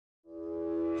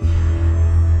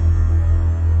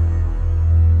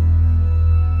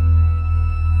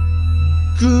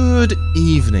Good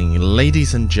evening,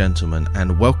 ladies and gentlemen,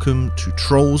 and welcome to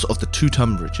Trolls of the Two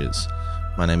Tunbridges.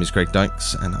 My name is Greg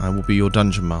Dykes, and I will be your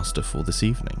Dungeon Master for this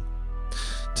evening.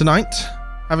 Tonight,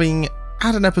 having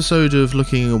had an episode of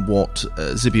looking at what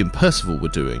Zibby and Percival were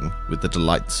doing with the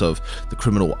delights of the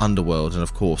criminal underworld and,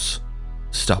 of course,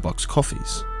 Starbucks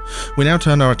coffees, we now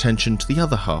turn our attention to the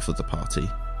other half of the party,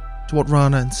 to what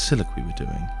Rana and Siliqui were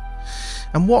doing,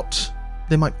 and what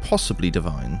they might possibly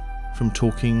divine from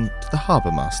talking to the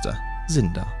Harbour Master,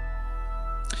 Zindar.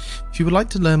 If you would like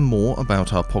to learn more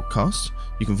about our podcast,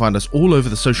 you can find us all over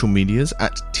the social medias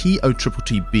at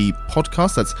TOTTB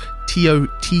Podcast. That's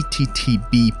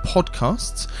TOTTB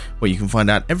Podcasts, where you can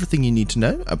find out everything you need to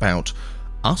know about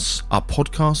us, our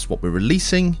podcast, what we're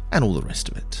releasing, and all the rest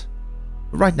of it.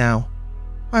 But right now,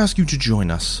 I ask you to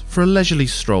join us for a leisurely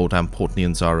stroll down Port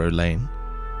Nyanzaro Lane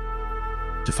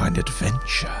to find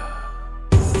adventure.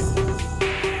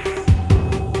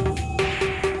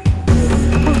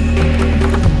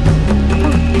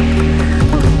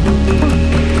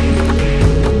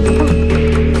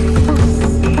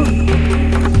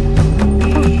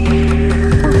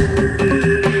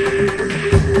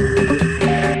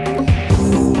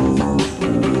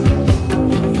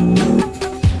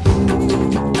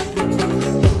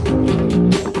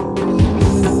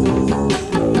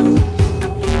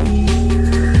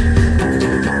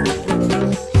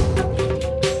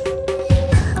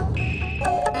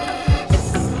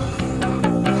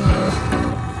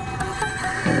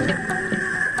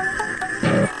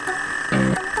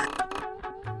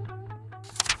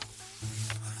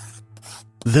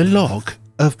 The Log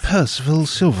of Percival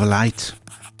Silverlight.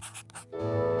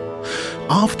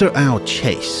 After our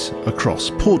chase across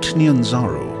Port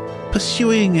Nyanzaro,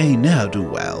 pursuing a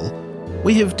ne'er-do-well,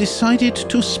 we have decided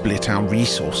to split our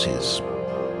resources.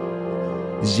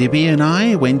 Zibby and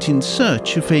I went in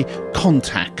search of a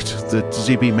contact that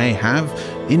Zibby may have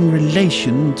in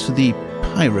relation to the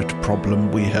pirate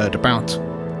problem we heard about.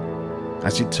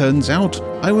 As it turns out,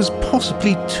 I was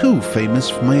possibly too famous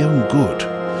for my own good.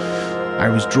 I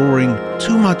was drawing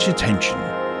too much attention,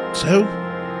 so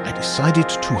I decided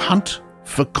to hunt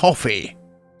for coffee.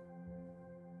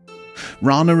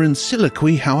 Rana and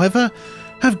Siliqui, however,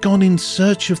 have gone in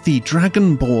search of the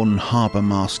Dragonborn Harbour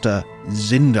Master,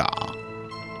 Zindar.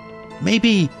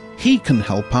 Maybe he can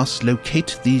help us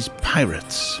locate these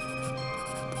pirates.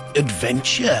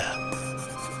 Adventure!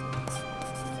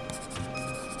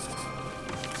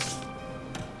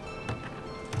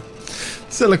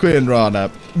 Siliqui and Rana,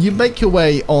 you make your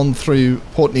way on through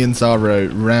Port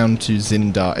Nyanzaro round to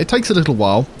Zindar. It takes a little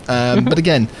while, but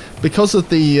again, because of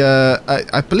the,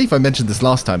 I believe I mentioned this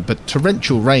last time, but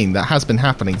torrential rain that has been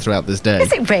happening throughout this day.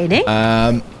 Is it raining?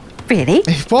 Really?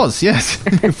 It was, yes.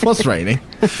 It was raining.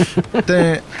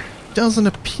 There doesn't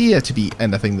appear to be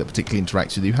anything that particularly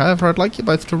interacts with you. However, I'd like you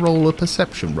both to roll a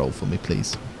perception roll for me,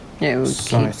 please.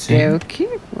 Okay.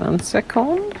 1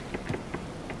 second.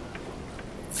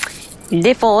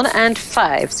 Live on and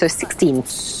 5, so 16.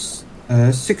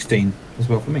 16 as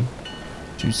well for me.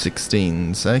 2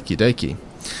 16s, okie dokie.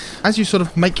 As you sort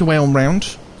of make your way on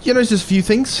round, you notice a few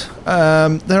things.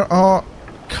 There are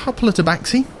a couple of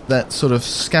tabaxi that sort of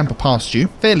scamper past you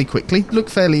fairly quickly, look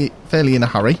fairly in a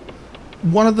hurry.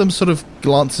 One of them sort of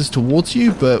glances towards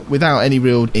you, but without any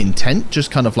real intent,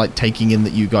 just kind of like taking in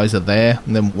that you guys are there,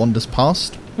 and then wanders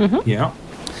past. Mm-hmm. Yeah.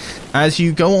 As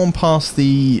you go on past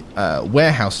the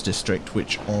warehouse district,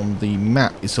 which on the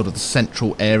map is sort of the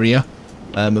central area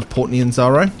of Port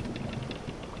Nyanzaro,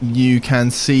 you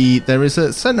can see there is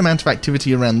a certain amount of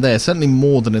activity around there, certainly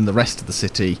more than in the rest of the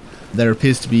city. There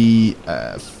appears to be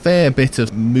a fair bit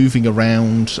of moving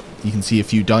around. You can see a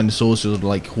few dinosaurs sort of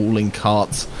like hauling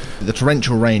carts. The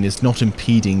torrential rain is not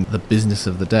impeding the business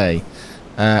of the day.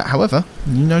 However,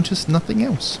 you notice nothing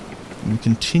else. You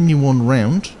continue on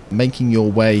round, making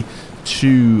your way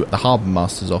to the Harbour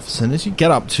Master's office, and as you get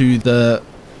up to the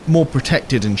more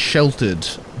protected and sheltered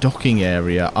docking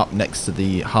area up next to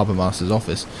the Harbour Master's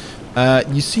office,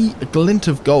 you see a glint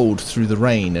of gold through the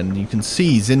rain, and you can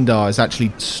see Zindar is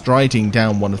actually striding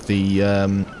down one of the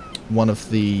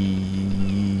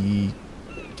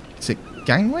is it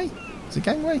gangway? Is it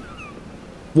gangway?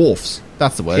 Wharfs.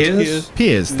 That's the word.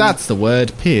 Piers. That's the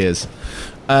word. Piers.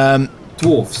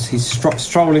 Dwarfs. He's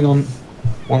strolling on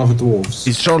one of the dwarves.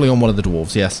 He's strolling on one of the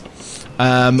dwarves, yes.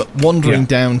 Wandering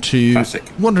down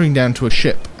to a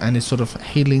ship and is sort of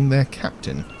hailing their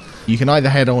captain. You can either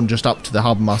head on just up to the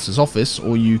Harbour Master's office,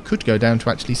 or you could go down to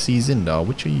actually see Zindar.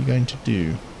 Which are you going to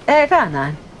do?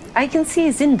 Rana, I can see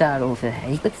Zindar over there.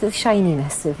 Look at the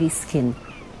shininess of his skin.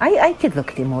 I could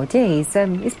look at him all day.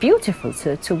 It's beautiful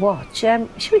to watch.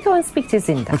 Should we go and speak to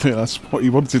Zinda? I think that's what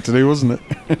you wanted to do, wasn't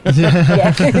it? Yeah,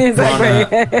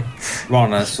 exactly.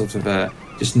 Rana sort of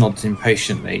just nods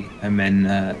impatiently and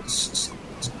then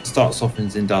starts off in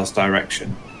Zindar's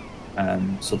direction,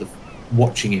 sort of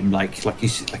watching him like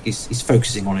he's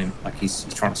focusing on him, like he's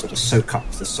trying to sort of soak up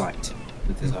the sight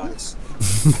with his eyes.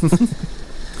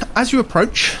 As you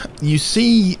approach, you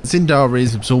see Zindar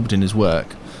is absorbed in his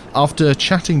work. After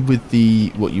chatting with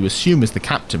what you assume is the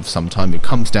captain for some time, who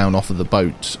comes down off of the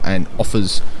boat and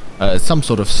offers some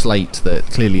sort of slate that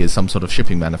clearly is some sort of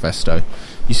shipping manifesto,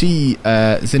 you see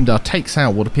Zindar takes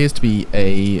out what appears to be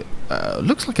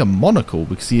looks like a monocle,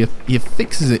 because he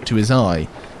affixes it to his eye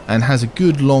and has a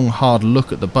good long hard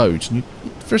look at the boat. And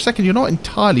for a second you're not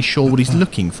entirely sure what he's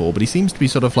looking for, but he seems to be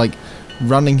sort of like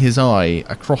running his eye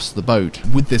across the boat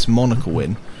with this monocle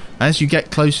in. As you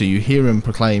get closer, you hear him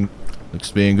proclaim, "Looks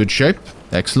to be in good shape.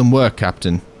 Excellent work,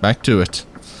 Captain. Back to it."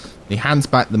 He hands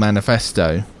back the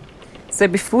manifesto. So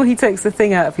before he takes the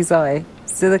thing out of his eye,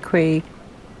 Soliloquy,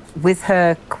 with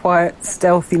her quiet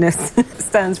stealthiness,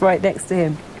 stands right next to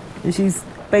him. And she's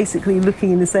basically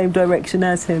looking in the same direction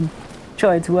as him,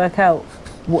 trying to work out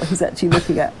what he's actually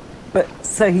looking at. But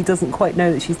so he doesn't quite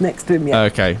know that she's next to him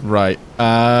yet. Okay, right.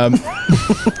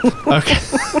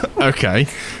 Okay.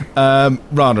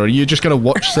 Rana, are you just going to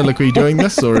watch Soliloquy doing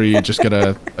this, or are you just going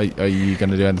to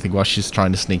do anything while she's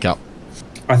trying to sneak up?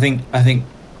 I think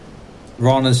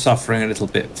Rana's suffering a little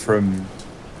bit from,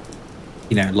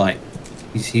 like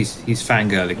he's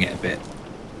fangirling it a bit.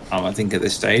 I think at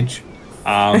this stage,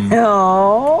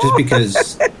 just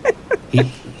because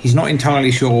he's not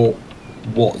entirely sure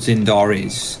what Zindar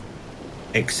is,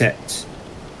 except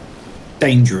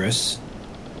dangerous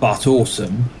but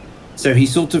awesome. So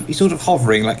he's sort of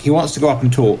hovering, like he wants to go up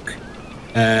and talk,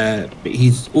 but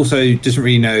he's also doesn't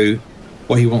really know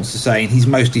what he wants to say, and he's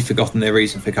mostly forgotten their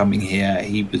reason for coming here.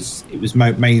 It was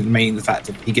mainly the fact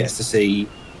that he gets to see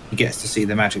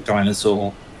the magic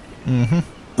dinosaur. Mm-hmm.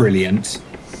 Brilliant.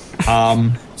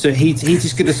 So he's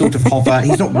just going to sort of hover.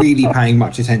 He's not really paying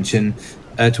much attention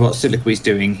to what Soliloquy's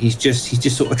doing. He's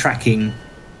just sort of tracking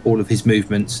all of his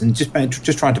movements and just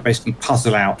trying to basically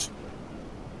puzzle out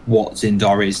what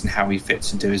Zindar is and how he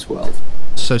fits into his world.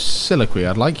 So Soliloquy,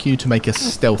 I'd like you to make a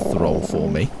stealth roll for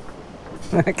me.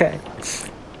 Okay. It's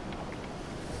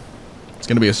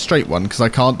going to be a straight one, because I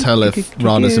can't tell if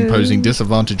Rana's imposing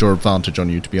disadvantage or advantage on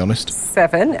you, to be honest.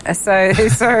 7. So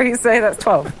sorry, so that's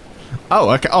 12. Oh,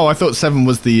 okay. Oh, I thought 7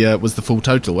 was the full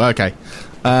total. Okay.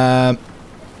 No.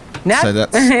 So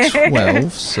that's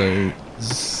 12. So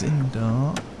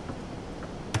Zindar.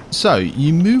 So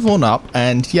you move on up,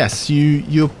 and yes,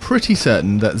 you're pretty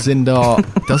certain that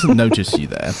Zindar doesn't notice you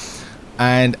there.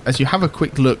 And as you have a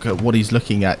quick look at what he's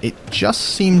looking at, it just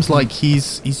seems like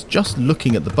he's just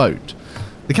looking at the boat.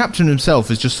 The captain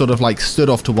himself is just sort of like stood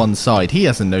off to one side. He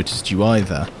hasn't noticed you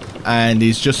either. And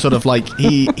he's just sort of like,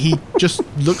 he just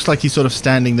looks like he's sort of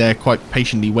standing there quite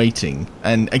patiently waiting.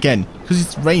 And again, because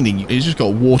it's raining, he's just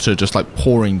got water just like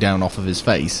pouring down off of his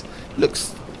face.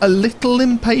 Looks a little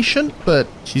impatient, but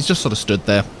he's just sort of stood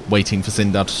there waiting for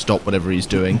Zindar to stop whatever he's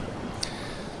doing.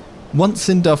 Once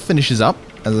Zindar finishes up,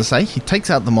 as I say, he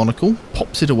takes out the monocle,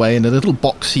 pops it away in a little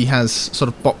box he has, sort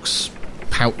of box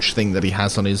pouch thing that he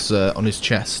has on his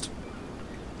chest.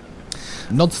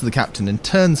 Nods to the captain and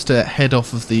turns to head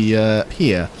off of the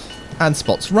pier, and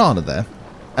spots Rana there.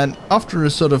 And after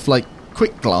a sort of like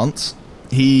quick glance,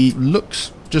 he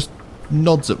looks, just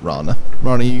nods at Rana.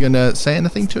 Rana, are you going to say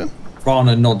anything to him?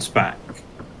 Rana nods back,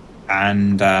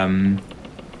 and I'm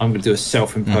going to do a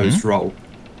self-imposed roll.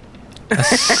 A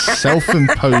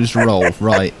self-imposed roll,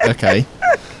 right? Okay.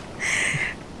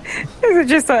 Is it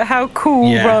just like how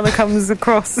cool Rana comes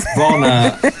across?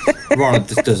 Rana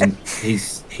just doesn't.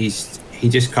 He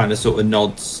just kind of sort of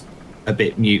nods a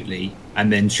bit mutely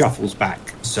and then shuffles back.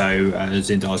 So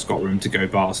Zindar's got room to go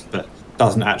past, but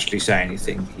doesn't actually say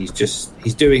anything. He's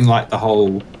doing like the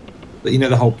whole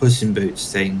Puss in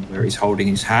Boots thing where he's holding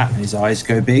his hat and his eyes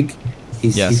go big.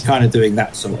 He's kind of doing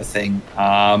that sort of thing.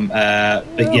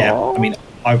 But yeah, I mean,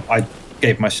 I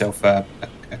gave myself a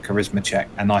charisma check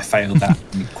and I failed that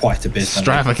quite a bit.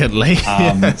 Extravagantly.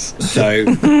 Yes. So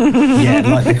yeah,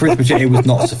 like the charisma check, it was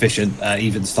not sufficient,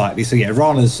 even slightly. So yeah,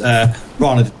 Rana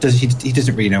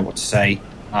doesn't really know what to say.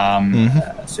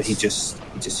 So he just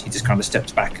kind of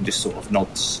steps back and just sort of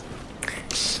nods.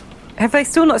 Have they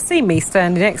still not seen me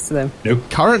standing next to them? Nope.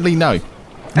 Currently, no.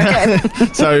 Okay.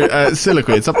 So,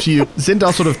 Soliloquy, it's up to you.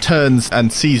 Zindar sort of turns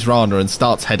and sees Rana and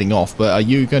starts heading off, but are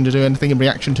you going to do anything in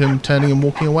reaction to him turning and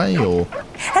walking away, or?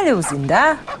 Hello,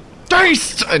 Zindar.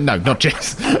 No, not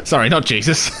Jesus. Sorry, not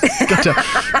Jesus.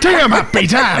 Damn up, be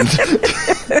damned.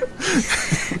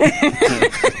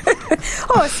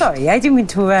 Oh, sorry, I didn't mean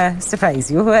to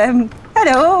surprise you.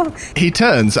 Hello. He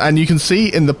turns, and you can see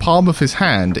in the palm of his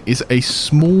hand is a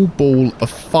small ball of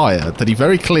fire that he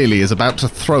very clearly is about to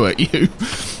throw at you.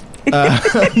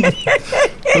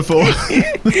 Before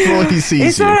he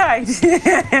sees It's you. all right.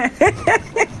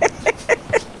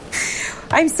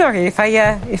 I'm sorry if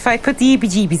I put the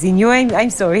EBGBs in you. I'm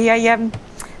sorry.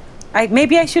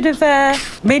 Maybe I should have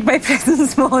made my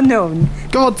presence more known.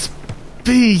 God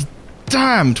be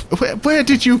damned! Where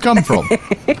did you come from?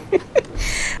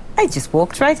 I just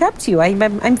walked right up to you.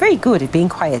 I'm very good at being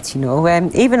quiet, you know.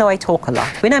 Even though I talk a lot,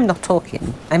 when I'm not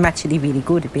talking, I'm actually really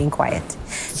good at being quiet.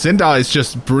 Zindar is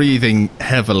just breathing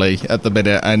heavily at the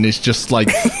minute, and is just like,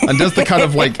 and does the kind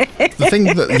of like the thing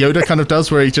that Yoda kind of does,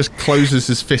 where he just closes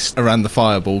his fist around the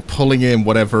fireball, pulling in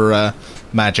whatever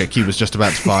magic he was just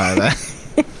about to fire there.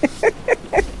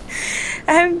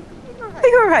 Are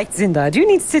you all right, Zindar? Do you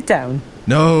need to sit down?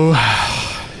 No,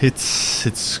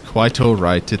 it's quite all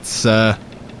right. It's no,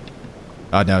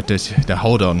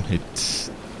 hold on.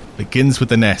 It begins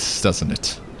with an S, doesn't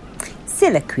it?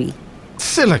 Siliqui.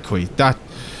 Siliqui.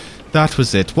 That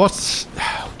was it.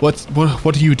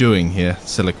 What are you doing here,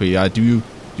 Siliqui? Do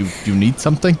you need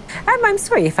something? I'm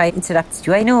sorry if I interrupted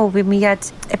you. I know when we had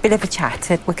a bit of a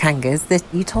chat at Wakanga's that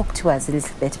you talked to us a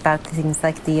little bit about things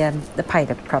like the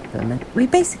pirate problem. And we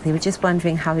basically were just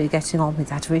wondering how you're getting on with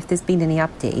that, or if there's been any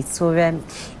updates, or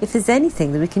if there's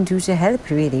anything that we can do to help,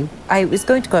 really. I was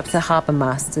going to go up to the Harbour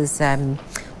Master's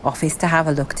office to have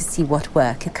a look to see what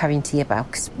work is currently about,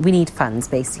 'cause we need funds,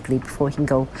 basically, before we can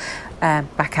go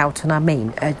back out on our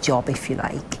main job, if you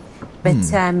like. But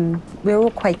we were all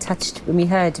quite touched when we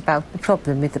heard about the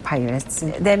problem with the pirates.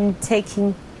 Them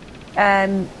taking...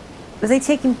 were they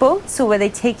taking boats, or were they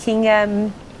taking...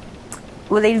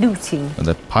 were they looting?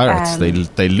 The pirates,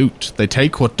 they loot. They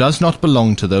take what does not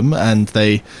belong to them, and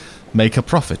they make a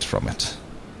profit from it.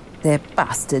 They're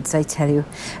bastards, I tell you.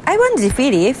 I wondered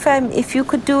if you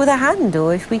could do with a hand,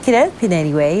 or if we could help in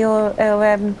any way, or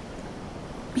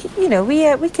you know,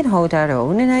 we can hold our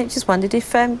own, and I just wondered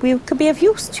if we could be of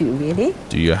use to you, really.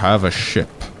 Do you have a ship?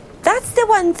 That's the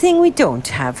one thing we don't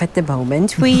have at the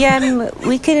moment. We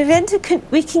can rent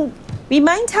we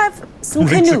might have some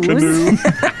canoes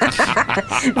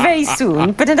very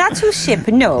soon, but an actual ship,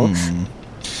 no.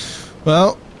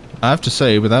 Well, I have to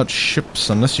say, without ships,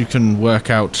 unless you can work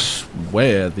out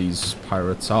where these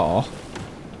pirates are,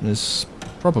 there's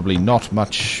probably not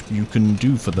much you can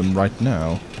do for them right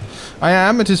now. I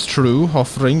am, it is true,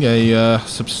 offering a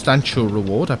substantial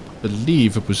reward. I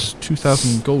believe it was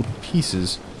 2,000 gold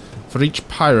pieces for each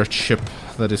pirate ship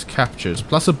that is captured,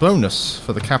 plus a bonus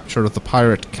for the capture of the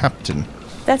pirate captain.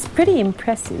 That's pretty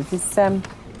impressive. It's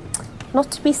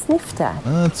not to be sniffed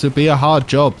at. To be a hard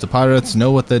job. The pirates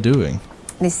know what they're doing.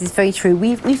 This is very true.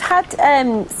 We've had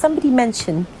somebody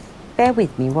mention. Bear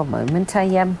with me one moment.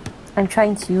 I'm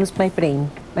trying to use my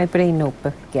brain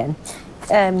notebook again.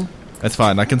 That's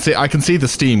fine. I can see the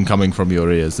steam coming from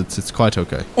your ears. It's quite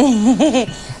okay.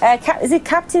 Is it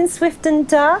Captain Swift and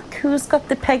Dark who's got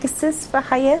the Pegasus for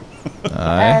hire?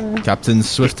 Aye, Captain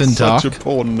Swift and Dark. Such a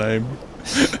porn name.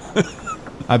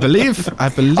 I believe. Oh,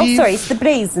 sorry, it's the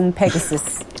Brazen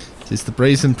Pegasus. It's the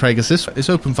Brazen Pegasus. It's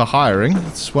open for hiring.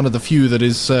 It's one of the few that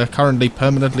is currently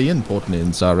permanently in Port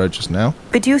Nyanzaro just now.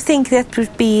 But do you think that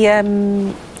would be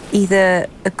either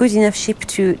a good enough ship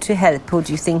to help, or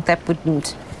do you think that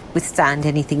wouldn't withstand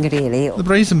anything really? The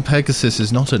Brazen Pegasus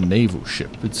is not a naval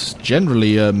ship. It's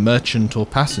generally a merchant or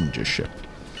passenger ship.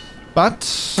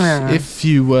 But if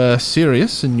you were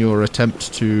serious in your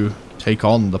attempt to take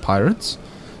on the pirates,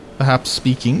 perhaps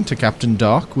speaking to Captain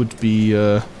Dark would be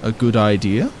a good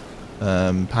idea.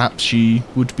 Perhaps she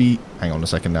would be... Hang on a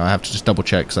second now, I have to just double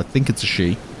check, because I think it's a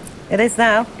she. It is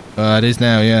now. It is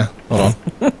now, yeah. Hold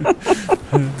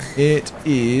on. It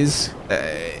is...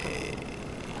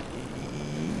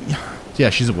 yeah,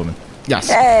 she's a woman. Yes.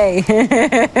 Hey!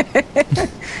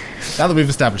 Now that we've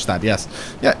established that, yes.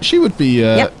 Yeah, she would be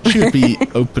she would be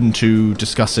open to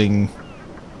discussing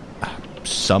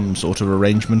some sort of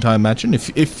arrangement, I imagine,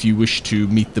 if you wish to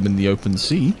meet them in the open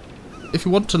sea. If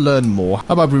you want to learn more,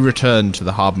 how about we return to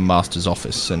the Harbour Master's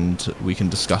office and we can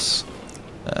discuss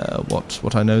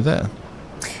what I know there.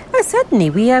 Oh, certainly.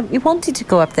 We wanted to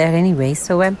go up there anyway,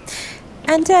 so... and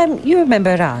you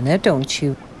remember Rana, don't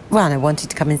you? Rana wanted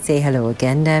to come and say hello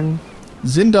again.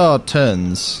 Zindar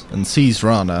turns and sees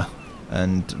Rana.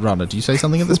 And Rana, do you say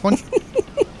something at this point?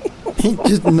 He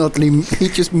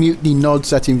just mutely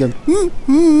nods at him, going,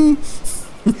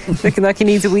 Looking like he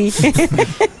needs a wee.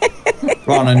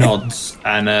 Rana nods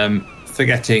and,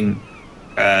 forgetting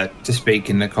to speak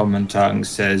in the common tongue,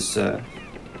 says,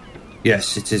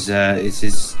 "Yes, it is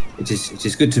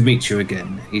good to meet you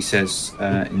again." He says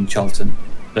in Cholton,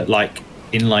 but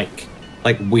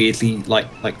weirdly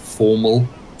like formal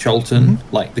Cholton,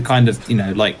 like the kind of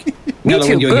like Me like too.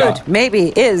 when you're Good. young, Maybe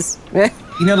it is. like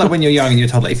when you're young and you're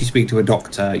told, like, if you speak to a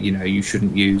doctor, you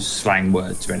shouldn't use slang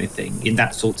words or anything. In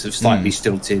that sort of slightly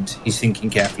stilted, he's thinking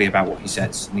carefully about what he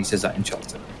says, and he says that in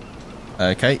Cholton.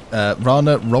 Okay,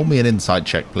 Rana, roll me an insight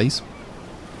check, please.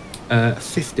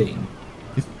 15.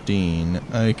 15,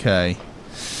 okay.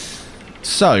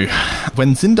 So,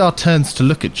 when Zindar turns to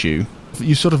look at you,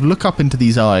 you sort of look up into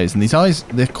these eyes, and these eyes,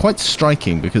 they're quite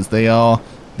striking because they are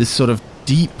this sort of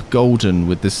deep golden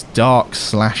with this dark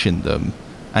slash in them.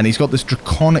 And he's got this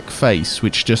draconic face,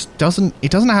 which just doesn't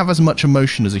have as much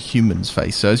emotion as a human's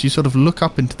face. So as you sort of look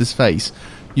up into this face,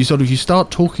 you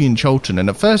start talking in Cholton, and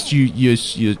at first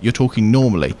you're talking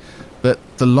normally, but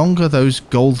the longer those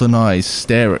golden eyes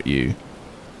stare at you,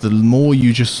 the more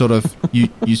you just sort of you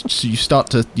start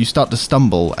to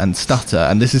stumble and stutter,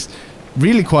 and this is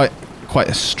really quite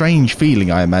a strange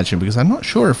feeling, I imagine, because I'm not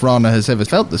sure if Rana has ever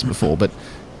felt this before, but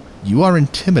you are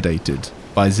intimidated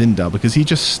by Zindar because he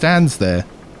just stands there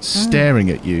staring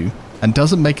at you and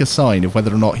doesn't make a sign of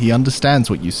whether or not he understands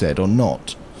what you said or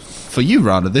not. For you,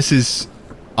 Rana, this is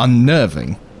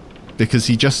unnerving because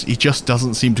he just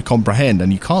doesn't seem to comprehend,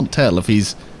 and you can't tell if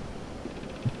he's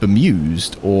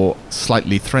bemused or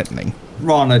slightly threatening.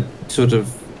 Rana sort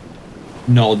of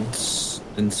nods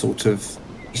and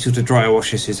he dry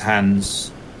washes his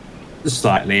hands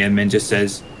slightly and then just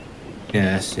says,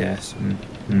 yes,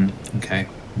 okay.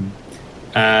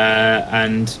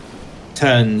 And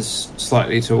turns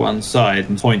slightly to one side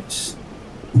and points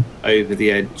over the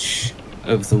edge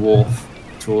of the wharf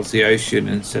towards the ocean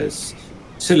and says,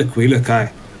 "Soliloquy, look,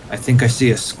 I think I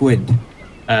see a squid."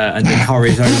 And then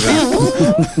hurries over to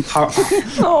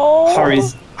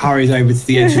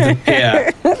the edge of the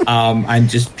pier and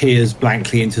just peers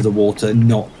blankly into the water,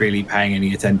 not really paying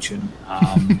any attention,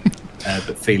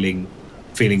 but feeling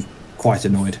quite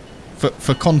annoyed.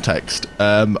 For context,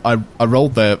 I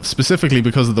rolled there specifically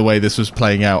because of the way this was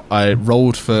playing out. I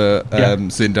rolled for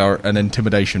Zindar an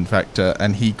intimidation factor,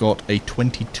 and he got a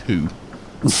 22.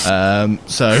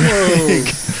 So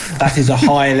that is a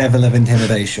high level of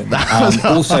intimidation.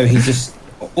 Also,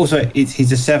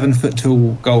 he's a 7 foot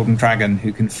tall golden dragon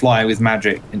who can fly with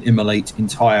magic and immolate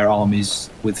entire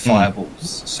armies with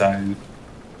fireballs. So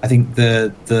I think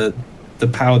the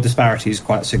power disparity is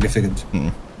quite significant.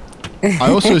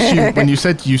 I also assume when you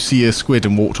said you see a squid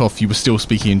and walked off, you were still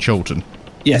speaking in Cholton.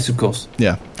 Yes, of course.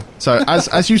 Yeah. So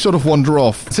as you sort of wander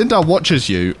off, Zindar watches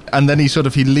you, and then he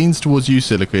leans towards you,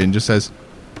 Soliloquy, and just says,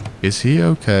 "Is he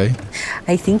okay?"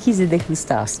 I think he's a little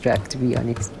starstruck, to be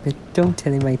honest, but don't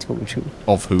tell him I told you.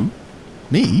 Of who?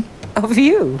 Me? Of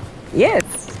you, yes.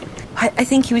 I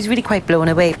think he was really quite blown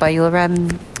away by your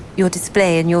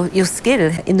display and your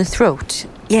skill in the throat.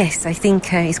 Yes, I think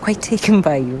he's quite taken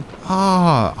by you.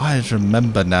 Ah, I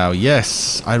remember now.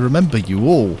 Yes, I remember you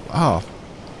all. Ah,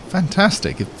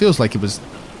 fantastic. It feels like it was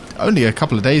only a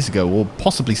couple of days ago, or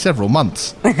possibly several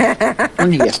months.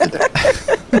 Only yesterday.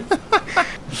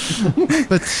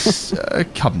 But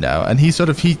come now. And he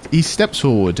steps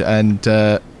forward, and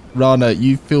Rana,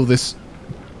 you feel this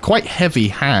quite heavy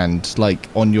hand like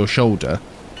on your shoulder,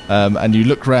 and you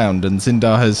look round, and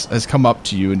Zindar has come up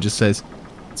to you and just says,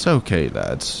 "It's okay,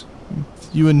 lads.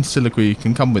 You and Soliloquy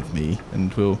can come with me,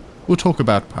 and we'll talk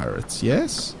about pirates.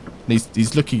 Yes?" And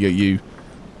he's looking at you,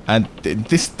 and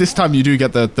this time you do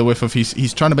get the whiff of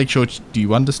he's trying to make sure. Do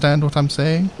you understand what I'm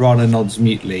saying? Rana nods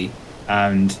mutely,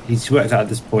 and he's worked out at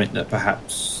this point that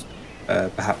perhaps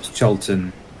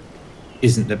Cholton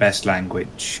isn't the best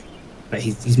language, but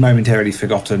he's momentarily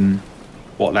forgotten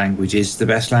what language is the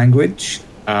best language.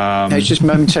 He's just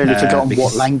momentarily forgotten because,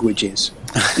 what language is.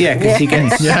 Yeah, because he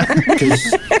gets...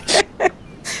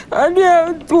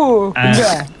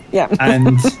 Yeah.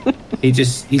 And he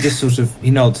just sort of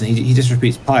he nods and he just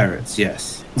repeats, "Pirates,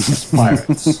 yes,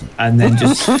 pirates," and then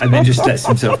just lets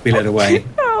himself be led away.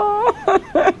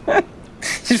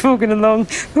 Just walking along,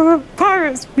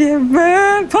 pirates, yeah,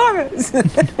 man, pirates.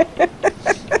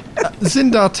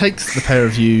 Zindar takes the pair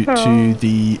of you to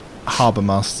the harbour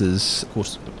master's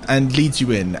quarters and leads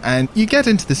you in, and you get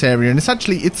into this area, and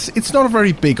essentially it's not a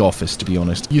very big office, to be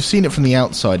honest. You've seen it from the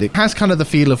outside. It has kind of the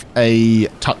feel of a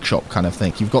tuck shop kind of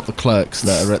thing. You've got the clerks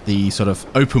that are at the sort of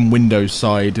open window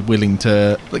side, willing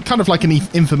to, kind of like an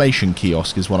information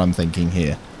kiosk is what I'm thinking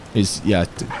here.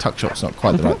 Tuck shop's not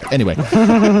quite the right. Anyway,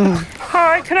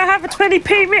 Hi, can I have a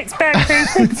 20p mix bag, please?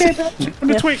 Thank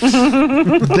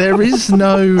you. There is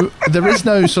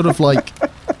no sort of like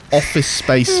office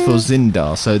space for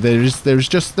Zindar, so there is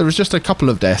just a couple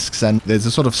of desks, and there's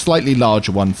a sort of slightly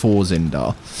larger one for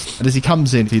Zindar. And as he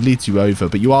comes in, he leads you over,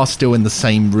 but you are still in the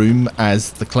same room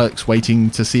as the clerks, waiting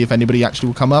to see if anybody actually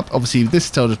will come up. Obviously, this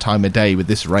sort of time of day with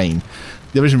this rain,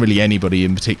 there isn't really anybody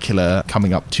in particular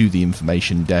coming up to the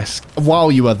information desk.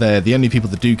 While you are there, the only people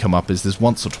that do come up is there's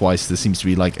once or twice there seems to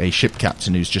be like a ship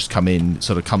captain who's just come in,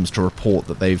 sort of comes to report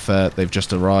that they've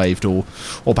just arrived, or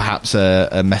perhaps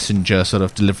a messenger sort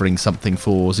of delivering something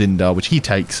for Zindar, which he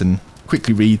takes and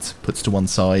quickly reads, puts to one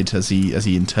side as he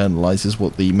internalizes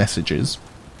what the message is.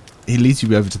 He leads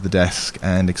you over to the desk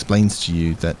and explains to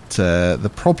you that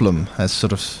the problem has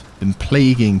sort of been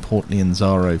plaguing Port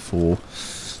Nyanzaro for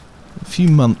a few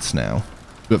months now.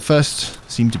 At first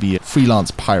seemed to be freelance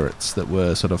pirates that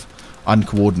were sort of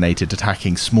uncoordinated,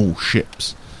 attacking small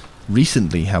ships.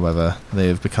 Recently, however, they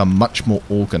have become much more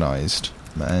organised,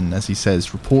 and as he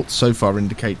says, reports so far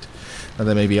indicate that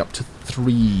there may be up to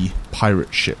 3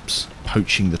 pirate ships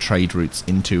poaching the trade routes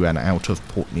into and out of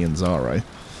Port Nyanzaro,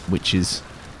 which is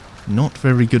not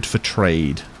very good for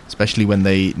trade, especially when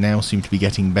they now seem to be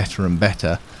getting better and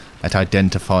better at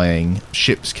identifying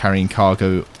ships carrying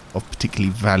cargo of particularly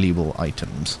valuable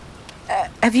items.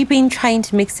 Have you been trying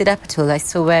to mix it up at all? I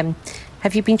saw,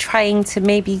 have you been trying to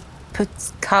maybe put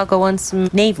cargo on some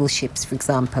naval ships, for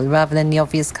example, rather than the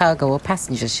obvious cargo or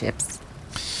passenger ships?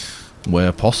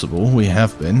 Where possible, we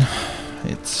have been.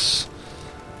 It's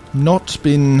not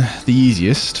been the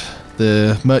easiest.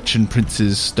 The merchant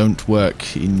princes don't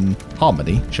work in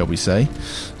harmony, shall we say.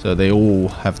 So they all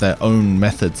have their own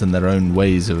methods and their own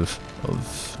ways of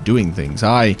doing things.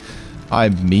 I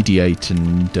mediate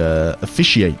and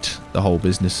officiate the whole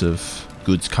business of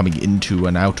goods coming into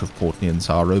and out of Port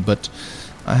Nyanzaro, but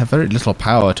I have very little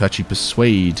power to actually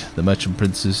persuade the merchant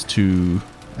princes to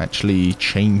actually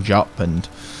change up and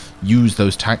use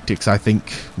those tactics I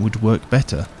think would work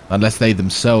better, unless they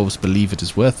themselves believe it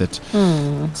is worth it.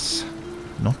 It's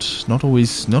not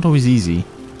always easy.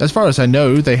 As far as I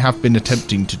know, they have been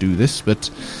attempting to do this, but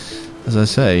as I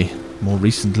say, more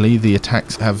recently the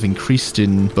attacks have increased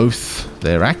in both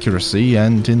their accuracy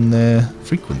and in their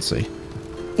frequency.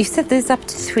 You said there's up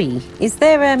to 3. Is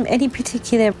there any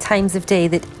particular times of day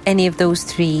that any of those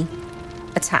 3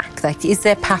 attack? Like, is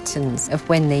there patterns of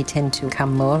when they tend to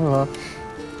come more, or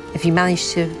have you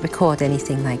managed to record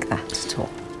anything like that at all?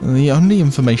 The only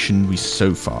information we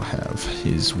so far have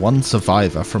is one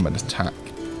survivor from an attack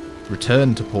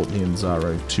returned to Port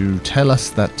Nyanzaro to tell us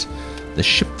that the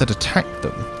ship that attacked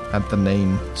them had the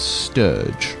name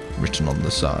Sturge written on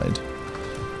the side.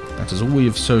 That is all we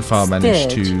have so far managed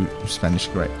to... Spanish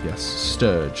correct, yes.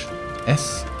 Sturge.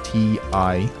 Stirge.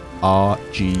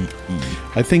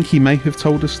 I think he may have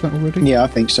told us that already. Yeah, I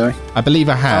think so. I believe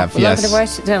I have, well, yes. I'm going to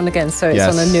write it down again, so it's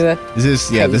Yes. on a newer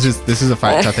This is a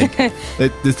fact, I think.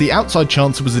 There's the outside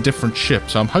chance it was a different ship,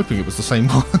 so I'm hoping it was the same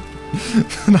one.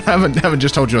 I haven't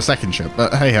just told you a second ship,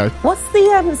 but hey-ho. What's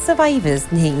the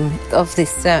survivor's name of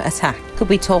this attack? Could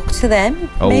we talk to them,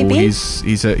 maybe?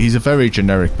 He's a very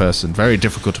generic person, very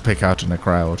difficult to pick out in a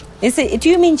crowd. Do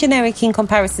you mean generic in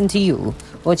comparison to you?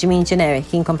 Or do you mean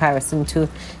generic in comparison to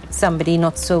somebody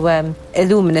not so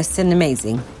illuminous and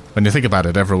amazing? When you think about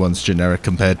it, everyone's generic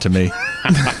compared to me.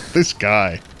 This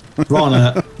guy.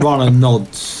 Rana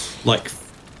nods, like,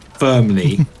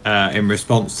 firmly in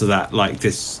response to that, like,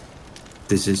 this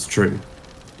is true.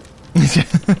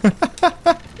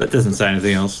 But doesn't say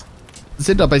anything else.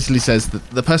 Zindar basically says that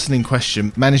the person in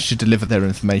question managed to deliver their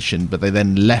information, but they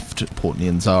then left Port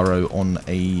Nyanzaro on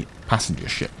a passenger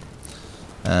ship,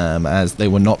 as they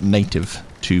were not native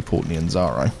to Port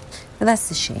Nyanzaro. Well, that's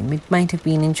a shame. It might have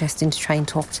been interesting to try and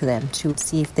talk to them to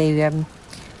see if they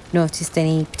noticed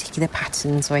any particular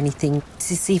patterns or anything,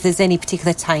 to see if there's any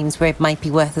particular times where it might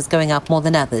be worth us going up more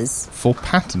than others. For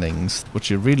patternings, what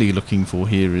you're really looking for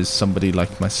here is somebody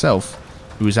like myself,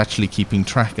 who is actually keeping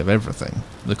track of everything.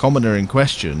 The commoner in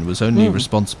question was only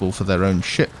responsible for their own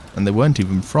ship, and they weren't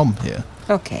even from here.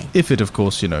 Okay. If it, of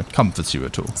course, comforts you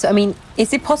at all. So, I mean,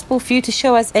 is it possible for you to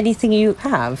show us anything you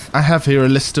have? I have here a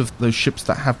list of those ships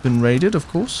that have been raided, of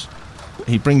course.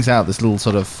 He brings out this little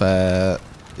sort of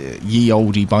ye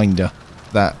olde binder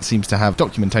that seems to have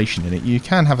documentation in it. You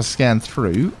can have a scan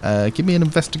through. Give me an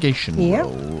investigation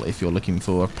roll if you're looking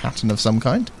for a pattern of some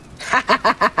kind.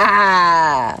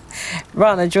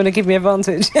 Rana, do you want to give me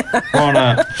advantage?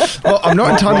 Rana. Well, I'm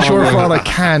not entirely sure if Rana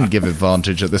can give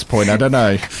advantage at this point. I don't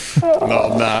know. Not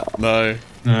on that, no.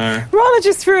 No. Rana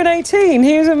just threw an 18.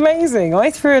 He was amazing.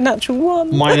 I threw a natural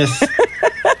 1.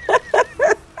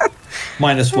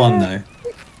 -1 though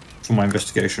for my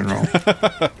investigation roll.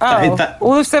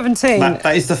 All of 17.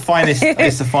 That is the finest.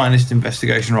 It's the finest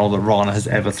investigation roll that Rana has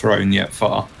ever thrown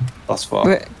thus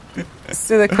far.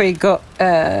 Siliqui got.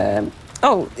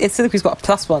 Siliqui's got a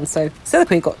 +1, so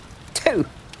Siliqui got 2.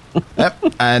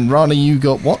 Yep. And Rana, you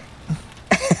got what?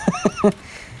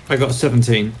 I got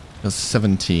 17. That's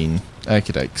 17.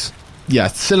 Okie dokes. Yeah,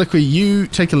 Siliqui, you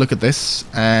take a look at this,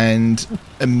 and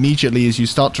immediately as you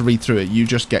start to read through it, you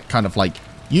just get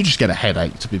you just get a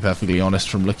headache, to be perfectly honest,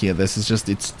 from looking at this. It's just,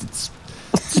 it's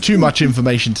too much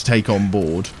information to take on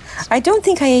board. I don't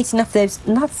think I ate enough those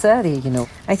nuts earlier, you know.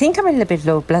 I think I'm a little bit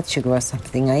low blood sugar or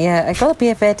something. I got a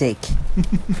bit of headache.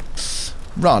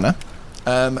 Rana,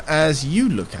 as you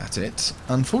look at it,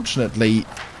 unfortunately,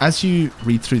 as you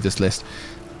read through this list,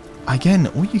 again,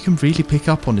 all you can really pick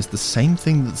up on is the same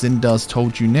thing that Zindar's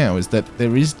told you now, is that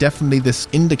there is definitely this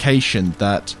indication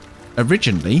that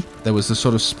originally there was a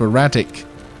sort of sporadic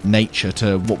nature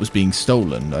to what was being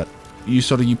stolen.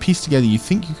 You piece together, you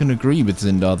think you can agree with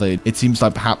Zindar that it seems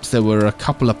like perhaps there were a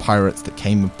couple of pirates that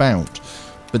came about,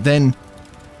 but then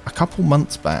a couple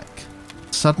months back,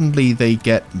 suddenly they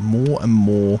get more and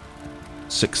more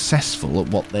successful at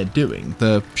what they're doing.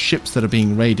 The ships that are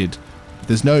being raided,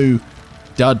 there's no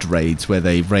dud raids where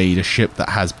they raid a ship that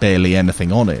has barely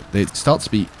anything on it. It starts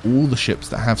to be all the ships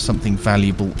that have something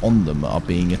valuable on them are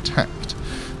being attacked,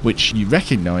 which you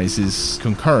recognise is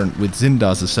concurrent with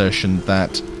Zindar's assertion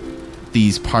that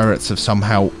these pirates have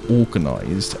somehow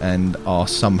organised and are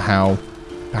somehow,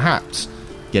 perhaps,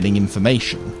 getting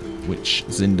information, which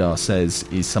Zindar says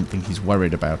is something he's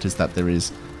worried about, is that there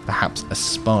is perhaps a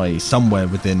spy somewhere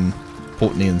within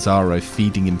Port Nyanzaro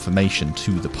feeding information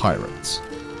to the pirates,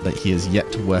 that he has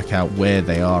yet to work out where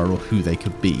they are or who they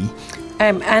could be.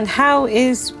 And how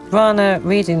is Rana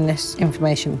reading this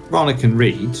information? Rana can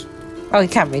read. Oh, he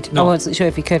can read? No. I wasn't sure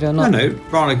if he could or not. No,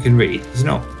 Rana can read. He's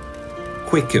not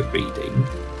quick at reading,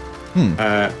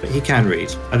 but he can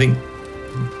read. I think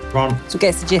Rana... So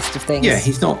gets the gist of things. Yeah,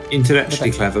 he's not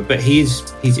intellectually clever, but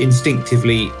he's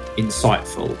instinctively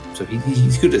insightful. So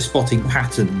he's good at spotting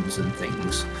patterns and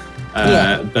things.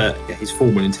 But his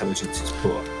formal intelligence is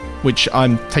poor. Which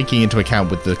I'm taking into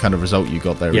account with the kind of result you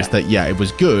got there, is that, it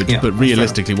was good, but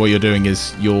realistically what you're doing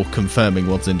is you're confirming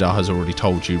what Zindar has already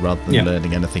told you rather than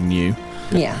learning anything new.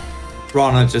 Yeah.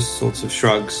 Rana just sort of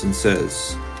shrugs and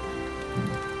says,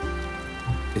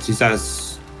 it is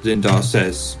as Zindar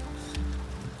says.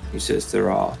 He says there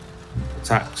are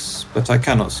attacks, but I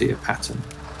cannot see a pattern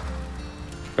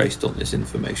based on this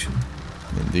information.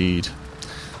 Indeed.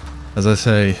 As I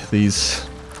say, these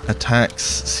attacks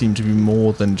seem to be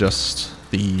more than just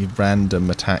the random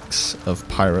attacks of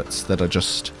pirates that are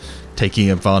just taking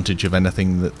advantage of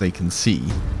anything that they can see.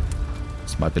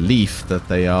 It's my belief that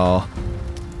they are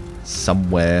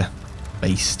somewhere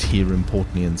based here in Port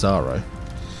Nyanzaro.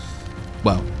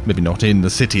 Well, maybe not in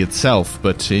the city itself,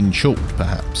 but in Chult,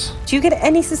 perhaps. Do you get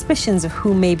any suspicions of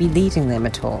who may be leading them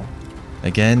at all?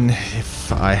 Again,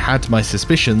 if I had my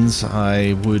suspicions,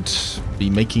 I would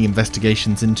be making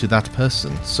investigations into that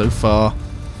person. So far,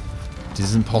 it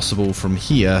isn't possible from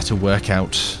here to work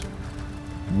out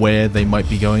where they might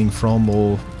be going from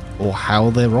or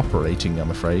how they're operating, I'm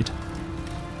afraid.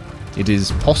 It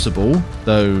is possible,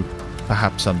 though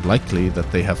perhaps unlikely,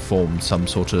 that they have formed some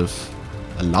sort of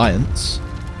alliance.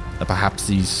 Perhaps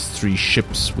these 3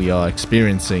 ships we are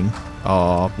experiencing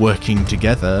are working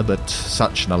together, but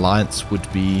such an alliance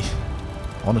would be,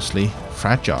 honestly,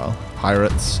 fragile.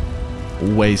 Pirates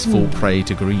always fall prey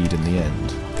to greed in the end.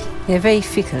 They're very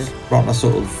fickle. Rana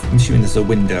sort of, I'm assuming there's a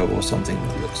window or something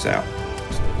that looks out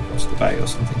across the bay or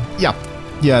something.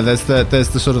 Yeah, there's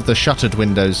the sort of the shuttered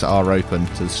windows are open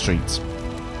to the streets.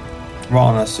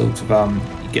 Rana sort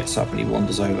of, he gets up and he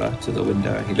wanders over to the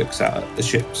window and he looks out at the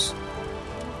ships.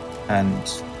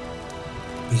 And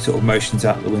he sort of motions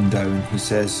out the window and he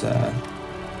says,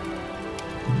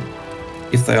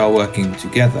 if they are working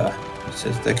together, he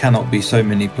says, there cannot be so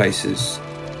many places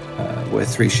where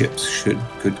 3 ships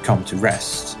could come to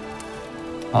rest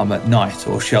at night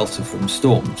or shelter from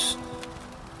storms.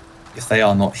 If they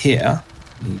are not here,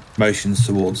 he motions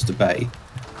towards the bay.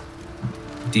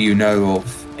 Do you know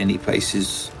of any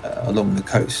places along the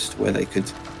coast where they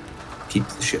could keep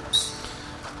the ships?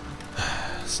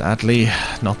 Sadly,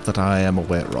 not that I am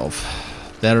aware of.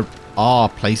 There are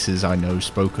places I know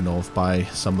spoken of by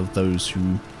some of those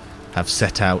who have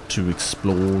set out to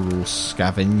explore or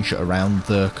scavenge around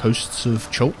the coasts of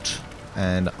Chult,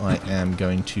 and I am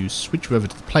going to switch you over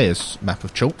to the player's map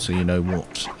of Chult so you know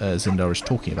what Zindar is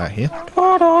talking about here.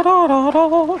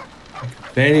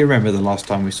 Barely remember the last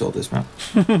time we saw this map.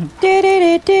 Hasn't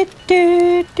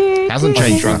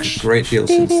changed Drunk much. a great deal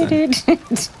since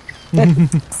then.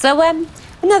 So,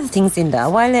 another thing,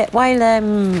 Zindar, while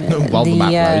the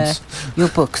map loads. your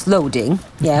book's loading,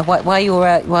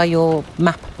 while your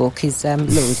map book is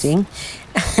loading,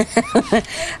 I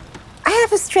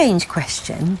have a strange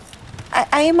question.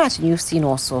 I imagine you've seen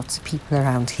all sorts of people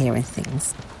around here and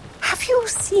things. Have you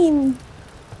seen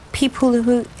people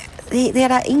who they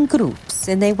are in groups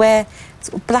and they wear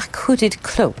sort of black hooded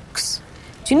cloaks?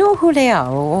 Do you know who they are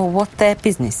or what their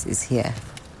business is here?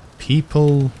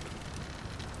 People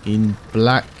in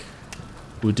black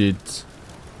hooded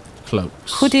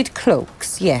cloaks. Hooded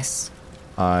cloaks, yes.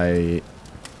 I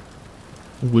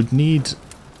would need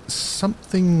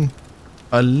something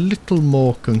a little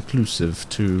more conclusive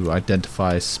to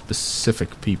identify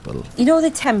specific people. You know the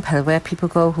temple where people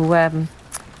go who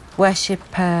worship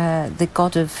the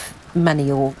god of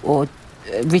money or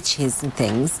riches and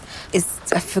things?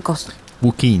 I forgot.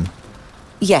 Wukeen.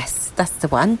 Yes, that's the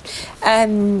one.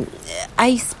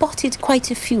 I spotted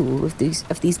quite a few of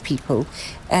these people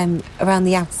around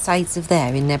the outsides of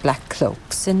there in their black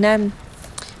cloaks. And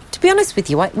to be honest with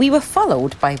you, we were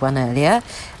followed by one earlier.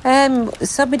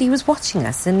 Somebody was watching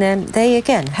us, and they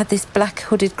again had this black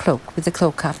hooded cloak with the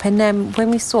cloak up. And when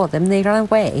we saw them, they ran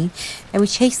away, and we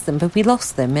chased them, but we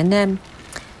lost them. And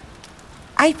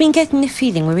I've been getting the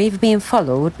feeling we're either being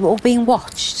followed or being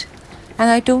watched,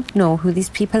 and I don't know who these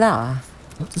people are.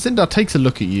 Zindar takes a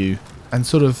look at you and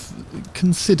sort of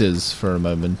considers for a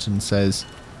moment and says,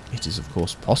 "It is of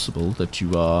course possible that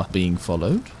you are being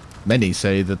followed. Many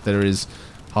say that there is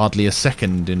hardly a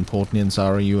second in Port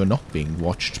Nyanzara you are not being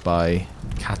watched by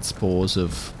catspaws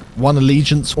of one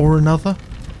allegiance or another.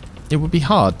 It would be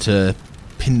hard to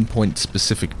pinpoint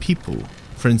specific people.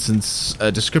 For instance,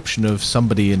 a description of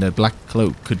somebody in a black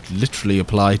cloak could literally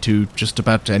apply to just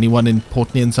about anyone in Port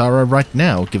Nyanzara right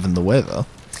now, given the weather."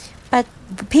 But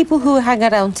the people who hang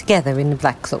around together in the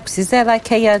black cloaks, is there like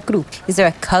a group? Is there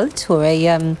a cult or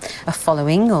a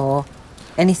following or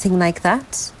anything like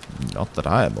that? Not that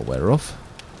I am aware of.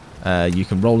 You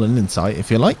can roll an insight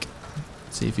if you like.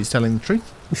 See if he's telling the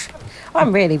truth.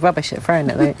 I'm really rubbish at throwing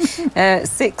it though.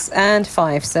 6 and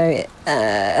 5, so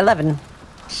 11.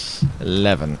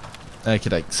 11.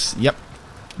 Okey-dokes. Yep.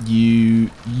 You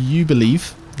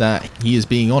believe that he is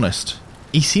being honest.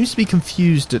 He seems to be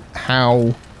confused at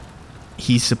how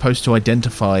he's supposed to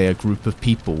identify a group of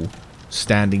people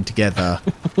standing together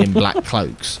in black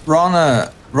cloaks.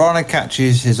 Rana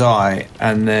catches his eye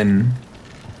and then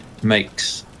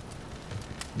makes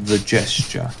the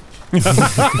gesture.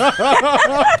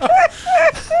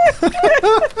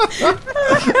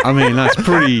 I mean, that's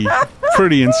pretty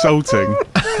insulting.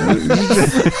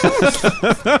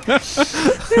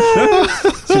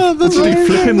 Literally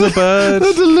flipping the bird.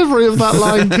 The delivery of that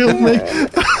line killed me.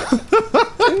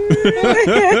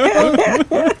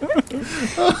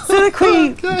 So the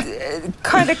queen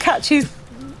kind of catches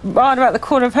Rana at the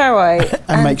corner of her eye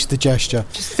and makes the gesture.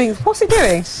 Just thinks, what's he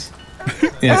doing?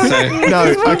 Yeah, so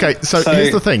No, okay, so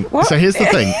here's the thing. What? So here's the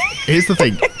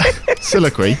thing.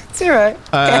 Soliloquy. It's all right.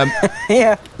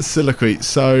 Yeah. Soliloquy.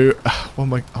 So,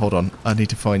 hold on. I need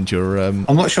to find your. I'm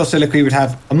not sure Soliloquy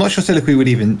would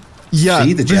even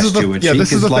see the gesture, would she?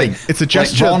 This is the thing. It's a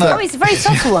gesture. Oh, it's a very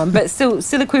subtle one, but still,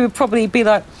 Soliloquy would probably be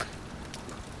like,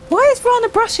 why is Rana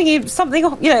brushing something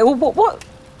off? You know, or what?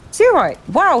 It's all right.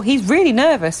 Wow, he's really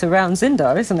nervous around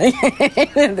Zindar, isn't he?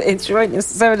 It's right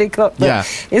necessarily got the, Yeah.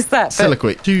 It's that.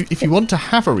 Soliloquy. If you want to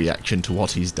have a reaction to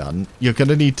what he's done, you're going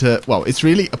to need to. Well, it's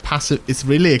really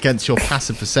against your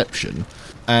passive perception.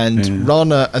 And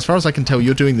Rana, as far as I can tell,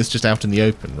 you're doing this just out in the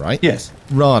open, right? Yes.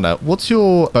 Rana, what's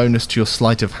your bonus to your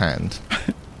sleight of hand?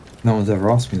 No one's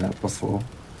ever asked me that before.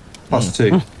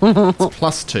 +2. It's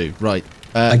 +2, right?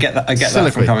 I get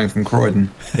that from coming from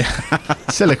Croydon.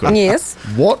 Soliloquy. Yes.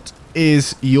 What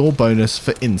is your bonus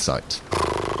for insight?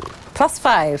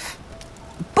 +5.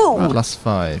 Boom.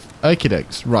 +5. Okie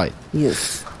dokes. Right.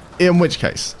 Yes. In which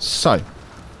case, so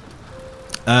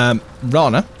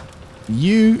Rana,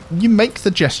 you make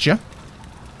the gesture.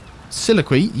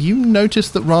 Soliloquy, you notice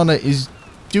that Rana is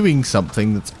doing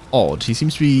something that's odd. He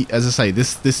seems to be, as I say,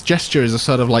 this gesture is a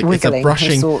sort of like Wiggling, it's a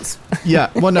brushing. of sorts. Yeah,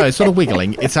 well, no, it's not a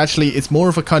wiggling. It's more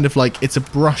of a kind of like it's a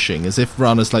brushing, as if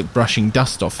Rana's like brushing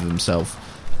dust off of himself.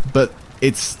 But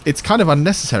it's kind of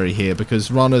unnecessary here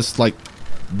because Rana's like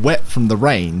wet from the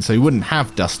rain, so he wouldn't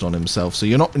have dust on himself. So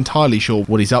you're not entirely sure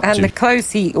what he's up And to. the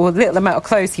clothes the little amount of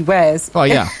clothes he wears. Oh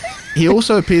yeah, he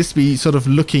also appears to be sort of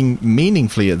looking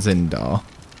meaningfully at Zindar.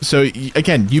 So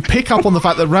again, you pick up on the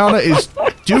fact that Rana is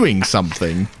doing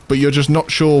something, but you're just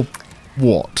not sure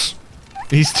what.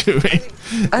 he's doing.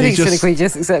 I think Siliqui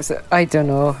just accepts it. I don't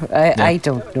know. I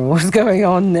don't know what's going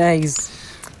on there.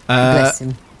 Bless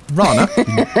him. Rana,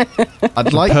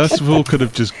 I'd like... Percival could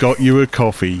have just got you a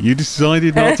coffee. You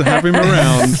decided not to have him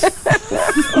around.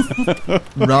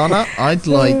 Rana, I'd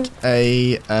like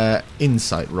a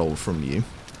insight roll from you,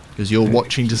 because you're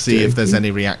watching to see if there's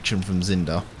any reaction from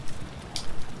Zindar.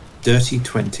 Dirty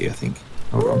 20, I think.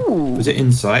 Hold on. Was it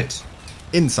insight?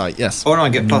 Insight, yes. Oh no, I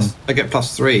get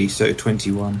 +3, so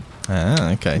 21.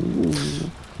 Ah, okay.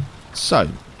 So,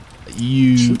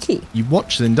 you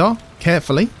watch Zindar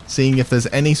carefully, seeing if there's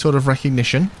any sort of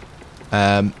recognition,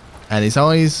 and his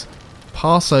eyes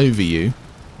pass over you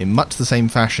in much the same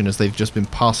fashion as they've just been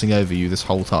passing over you this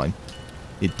whole time.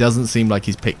 It doesn't seem like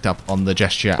he's picked up on the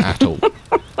gesture at all.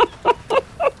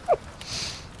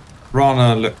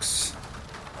 Rana looks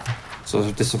sort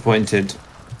of disappointed,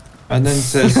 and then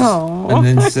says,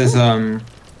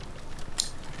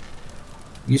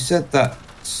 you said that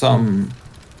some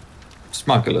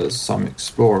smugglers, some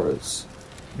explorers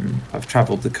have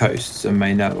travelled the coasts and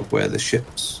may know of where the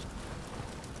ships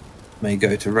may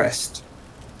go to rest.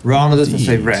 Rana doesn't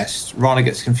say rest. Rana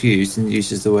gets confused and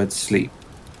uses the word sleep,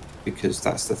 because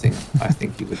that's the thing I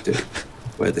think he would do,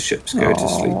 where the ships go to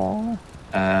sleep.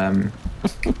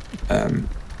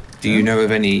 Do you know of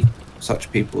any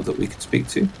such people that we could speak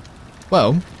to?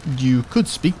 Well, you could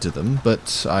speak to them,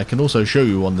 but I can also show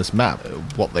you on this map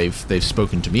what they've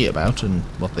spoken to me about and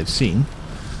what they've seen.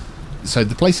 So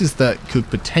the places that could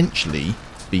potentially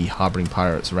be harbouring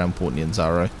pirates around Port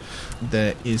Nyanzaro,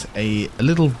 there is a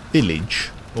little village,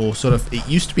 or sort of, it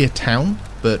used to be a town,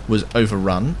 but was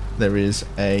overrun. There is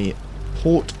a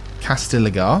Port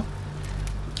Castigliar,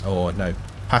 or no,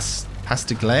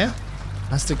 Castiglia?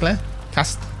 Castiglia?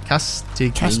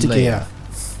 Castiglia.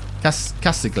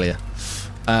 Castiglia.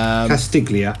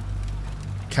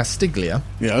 Castiglia.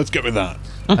 Yeah, let's get with that.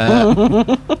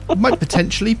 Might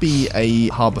potentially be a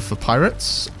harbour for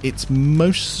pirates. It's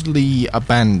mostly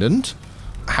abandoned.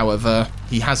 However,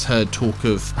 he has heard talk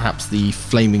of perhaps the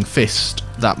Flaming Fist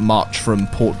that march from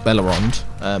Port Bellerond,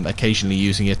 occasionally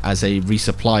using it as a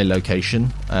resupply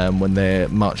location when they're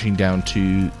marching down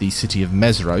to the city of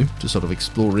Mesro to sort of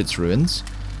explore its ruins.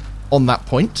 On that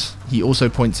point, he also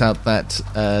points out that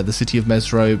the city of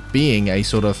Mesro, being a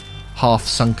sort of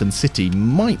half-sunken city,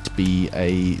 might be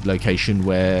a location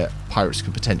where pirates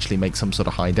could potentially make some sort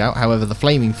of hideout. However, the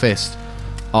Flaming Fist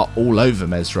are all over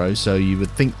Mesro, so you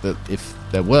would think that if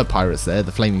there were pirates there,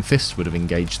 the Flaming Fist would have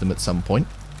engaged them at some point.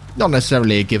 Not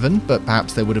necessarily a given, but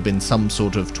perhaps there would have been some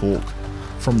sort of talk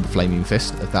from the Flaming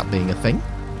Fist of that being a thing.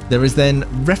 There is then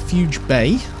Refuge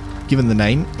Bay. Given the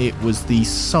name, it was the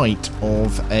site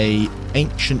of a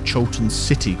ancient Cholton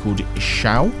city called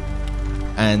Ishao,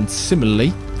 and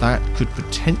similarly, that could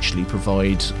potentially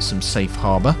provide some safe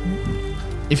harbour.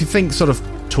 If you think sort of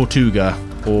Tortuga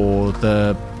or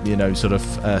the, sort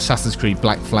of Assassin's Creed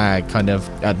Black Flag kind of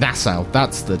Nassau,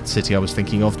 that's the city I was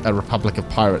thinking of, a Republic of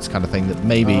Pirates kind of thing, that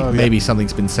maybe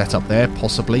something's been set up there,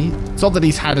 possibly. It's not that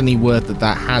he's had any word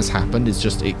that has happened, it's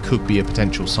just it could be a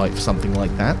potential site for something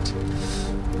like that.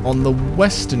 On the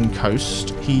western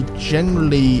coast, he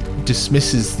generally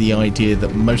dismisses the idea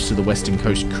that most of the western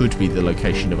coast could be the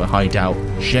location of a hideout,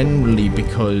 generally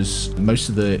because most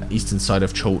of the eastern side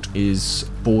of Cholt is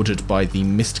bordered by the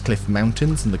Mistcliff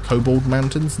Mountains and the Kobold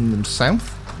Mountains in the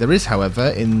south. There is, however,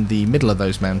 in the middle of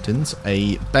those mountains,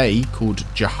 a bay called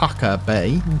Jahaka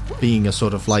Bay, being a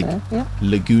sort of like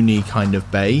lagoony kind of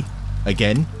bay.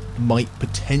 Again, might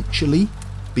potentially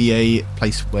be a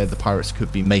place where the pirates could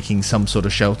be making some sort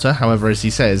of shelter. However, as he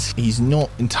says, he's not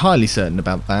entirely certain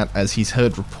about that, as he's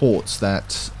heard reports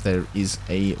that there is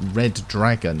a red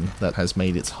dragon that has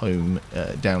made its home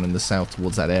down in the south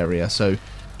towards that area. So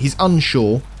he's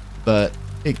unsure, but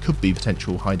it could be a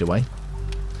potential hideaway.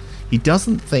 He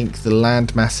doesn't think the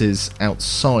land masses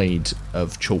outside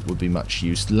of Cholt would be much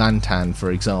use. Lantan,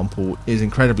 for example, is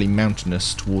incredibly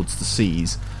mountainous towards the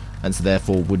seas, and so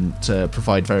therefore wouldn't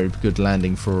provide very good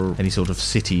landing for any sort of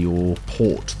city or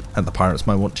port that the pirates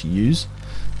might want to use.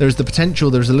 There's the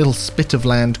potential, there's a little spit of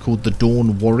land called the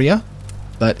Dawn Warrior,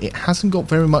 but it hasn't got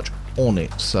very much on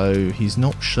it, so he's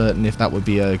not certain if that would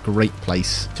be a great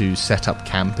place to set up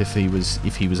camp if he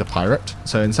was a pirate.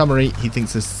 So in summary, he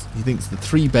thinks the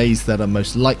three bays that are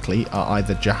most likely are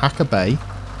either Jahaka Bay,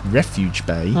 Refuge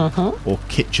Bay, or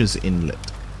Kitcher's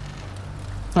Inlet.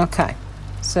 Okay,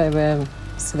 so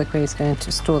Siliqui is going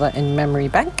to store that in memory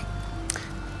bank.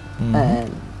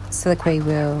 Siliqui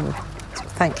will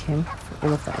thank him for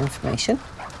all of that information.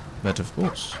 But of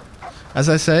course, as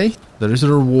I say, there is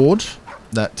a reward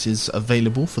that is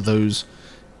available for those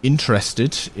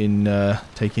interested in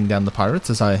taking down the pirates,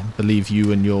 as I believe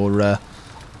you and your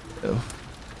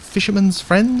fisherman's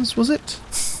friends, was it?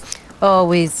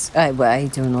 Always. Well, I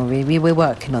don't know, really. We're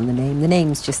working on the name. The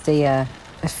name's just a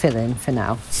fill-in for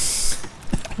now.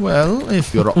 Well,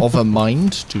 if you're of a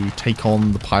mind to take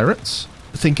on the pirates,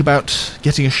 think about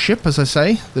getting a ship, as I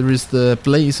say. There is the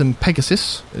Blazing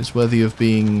Pegasus, is worthy of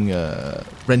being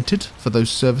rented for those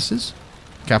services.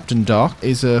 Captain Dark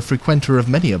is a frequenter of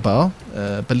many a bar.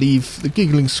 Believe the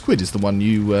Giggling Squid is the one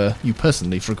you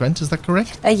personally frequent. Is that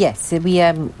correct? Yes, we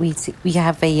have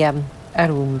a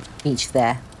room each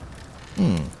there.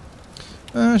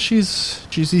 She's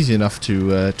easy enough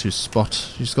to spot.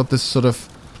 She's got this sort of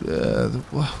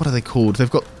what are they called? They've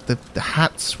got the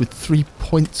hats with 3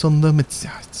 points on them. It's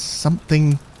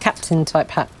something Captain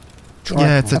type hat.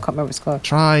 Yeah, I can't remember what it's called.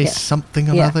 Something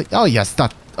or other. Oh yes,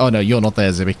 that. Oh no, you're not there,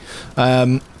 Zibby.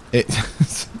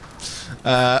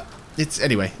 It's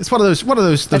anyway. It's one of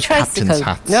those captain's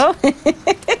hats. No.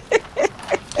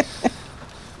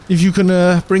 If you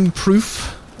can bring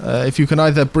proof, if you can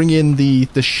either bring in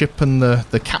the ship and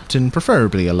the captain,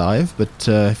 preferably alive, but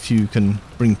if you can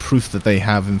bring proof that they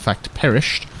have in fact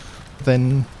perished,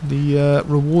 then the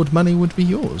reward money would be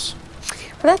yours.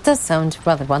 Well, that does sound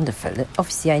rather wonderful.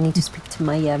 Obviously, I need to speak to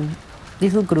my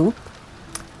little group.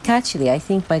 Actually, I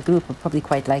think my group would probably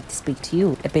quite like to speak to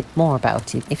you a bit more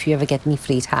about it. If you ever get any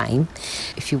free time,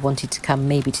 if you wanted to come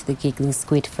maybe to the Giggling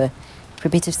Squid for a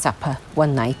bit of supper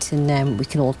one night, and we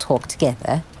can all talk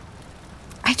together.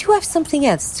 I do have something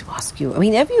else to ask you. I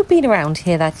mean, have you been around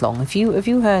here that long? Have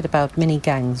you heard about many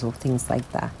gangs or things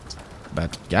like that?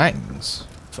 About gangs?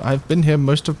 I've been here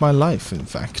most of my life, in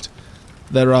fact.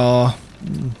 There are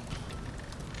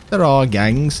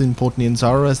gangs in Port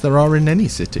Nyanzara as there are in any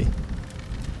city.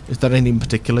 Is there any in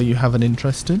particular you have an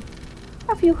interest in?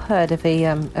 Have you heard of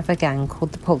a gang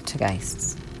called the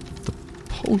Poltergeists? The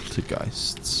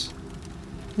Poltergeists?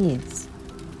 Yes.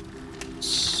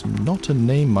 It's not a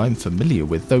name I'm familiar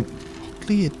with, though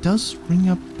oddly it does ring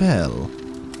a bell.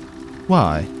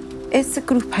 Why? It's a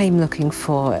group I'm looking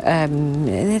for.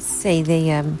 Let's say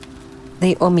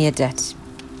they owe me a debt.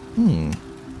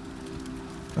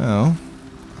 Well,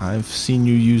 I've seen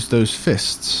you use those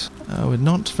fists. I would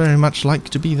not very much like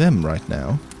to be them right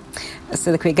now.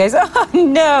 So the Queen goes, oh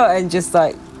no, and just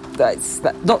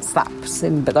not slaps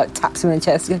him, but like taps him on the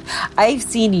chest. Goes, I've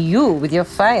seen you with your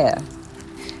fire.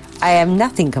 I am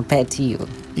nothing compared to you.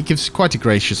 He gives quite a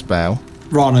gracious bow.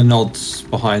 Rana nods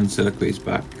behind Soliloquy's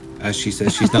back as she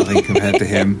says she's nothing compared to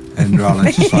him, and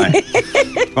Rana's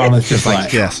just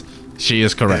like, yes, she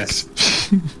is correct.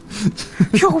 Yes.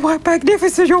 You're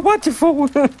magnificent, you're wonderful.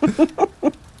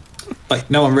 Like,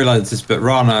 no one realises this, but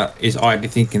Rana is idly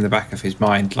thinking in the back of his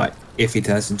mind, like, if he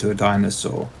turns into a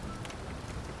dinosaur,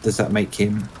 does that make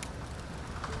him,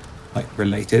 like,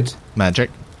 related? Magic.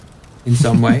 In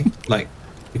some way? Like,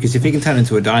 because if he can turn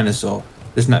into a dinosaur,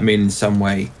 doesn't that mean in some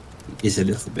way he is a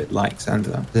little bit like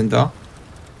Zindar?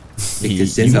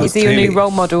 Because Is he your new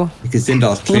role model? Because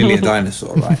Zindar's clearly a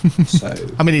dinosaur, right? So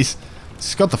I mean, he's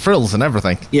got the frills and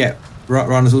everything. Yeah,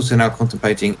 Rana's also now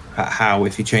contemplating how,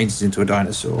 if he changes into a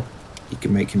dinosaur, he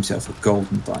can make himself a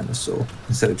golden dinosaur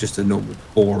instead of just a normal,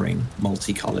 boring,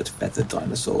 multicoloured, feathered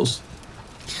dinosaurs.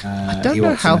 I don't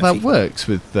know how that works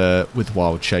with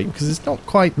wild shape, because it's not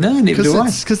quite. No, neither do I.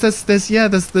 Because there's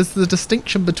the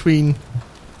distinction between.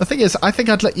 The thing is, I think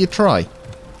I'd let you try.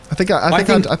 I think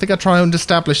I'd try and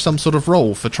establish some sort of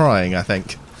role for trying. I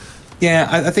think. Yeah,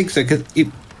 I think so. Because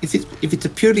if it's a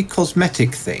purely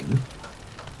cosmetic thing,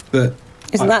 but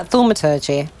isn't that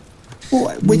thaumaturgy?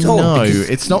 Well,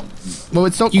 it's not. Well,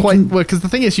 it's not quite. Because the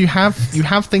thing is, you have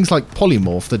things like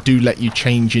polymorph that do let you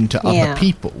change into other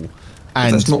people,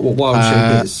 and that's not what wild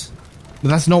shape is.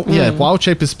 That's not. Yeah, wild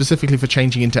shape is specifically for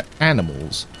changing into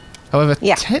animals. However,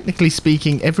 technically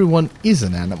speaking, everyone is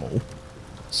an animal.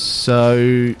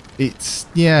 So it's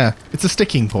a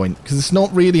sticking point because it's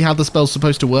not really how the spell's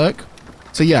supposed to work.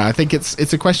 So yeah, I think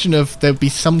it's a question of there'll be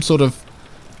some sort of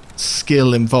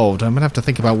skill involved. I'm gonna have to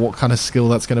think about what kind of skill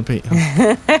that's gonna be.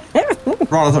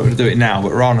 Rana's not going to do it now,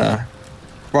 but Rana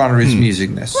is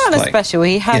musing this. Rana's special.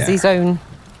 He has his own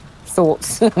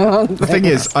thoughts. The thing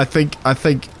is, I think.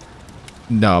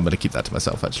 No, I'm going to keep that to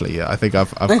myself. Actually, yeah, I think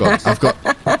I've got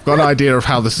an idea of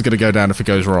how this is going to go down if it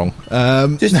goes wrong.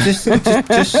 Just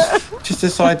a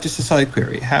side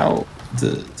query. How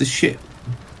the ship,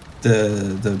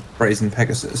 the Brazen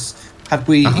Pegasus, had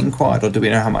we inquired, or do we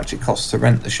know how much it costs to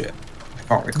rent the ship? I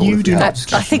can't recall. You do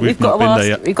not. I think we've got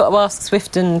to ask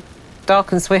Swift and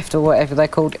Dark and Swift, or whatever they're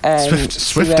called.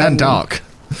 Swift and Dark.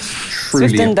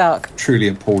 Swift and Dark. Truly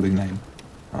appalling name.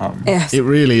 Yes. It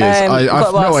really is.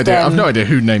 I've no idea. I've no idea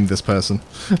who named this person.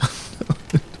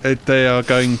 They are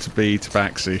going to be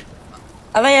Tabaxi.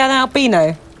 Are they an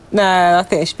albino? No, I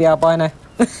think it should be albino.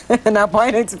 An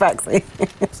albino tabaxi.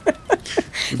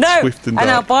 No, Swift and an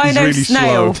dark. albino He's really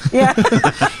snail. slow. Yeah.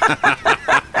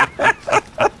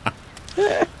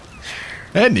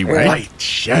 Anyway, White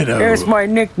Shadow. Here's my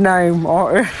nickname.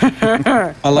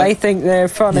 They think they're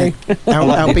funny.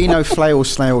 Albino flail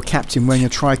snail captain wearing a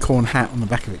tricorn hat on the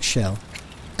back of its shell.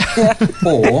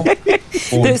 Or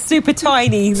That's super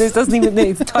tiny. This doesn't even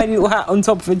need a tiny little hat on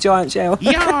top of a giant shell.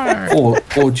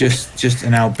 or just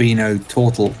an albino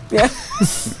turtle Yeah.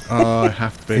 Oh, I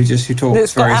have to who be. talks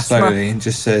That's got very asthma. slowly and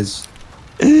just says,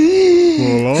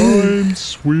 Well, I'm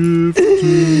Swift.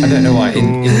 I don't know why.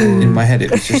 In my head, it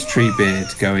was just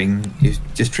Treebird going.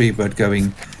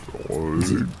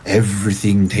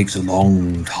 Everything takes a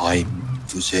long time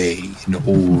to say in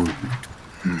old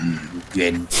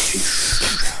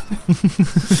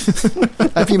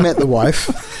Have you met the wife?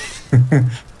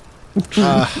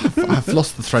 I've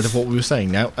lost the thread of what we were saying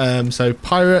now. So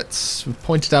pirates, we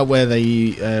pointed out where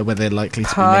they're likely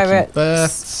to be making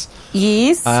berths.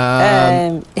 Yes.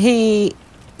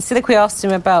 Siliqui asked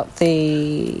him about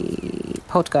the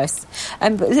podcast.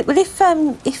 But if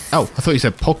Oh, I thought you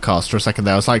said podcast for a second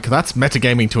there. I was like, that's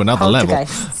metagaming to another level.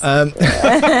 Poltergeists. Have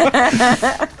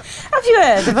you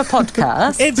heard of a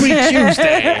podcast? Every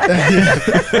Tuesday.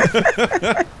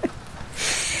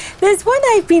 There's one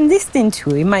I've been listening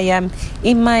to in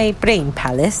my brain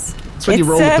palace. It's when you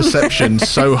roll the perception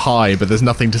so high, but there's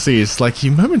nothing to see. It's like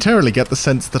you momentarily get the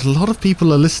sense that a lot of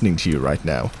people are listening to you right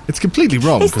now. It's completely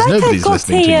wrong It's because like nobody's I've got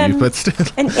listening to you, but still.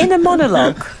 an inner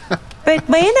monologue. But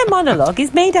my inner monologue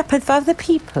is made up of other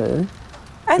people,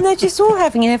 and they're just all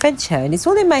having an adventure, and it's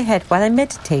all in my head while I'm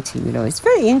meditating. It's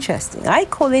very interesting. I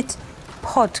call it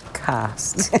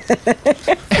podcast.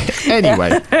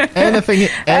 Anyway,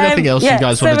 anything else you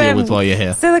guys want to deal with while you're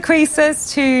here? Siliqui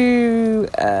says to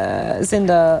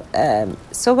Zinda,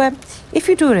 if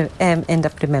you do end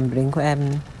up remembering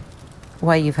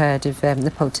why you've heard of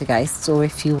the poltergeists, or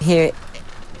if you hear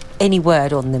any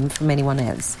word on them from anyone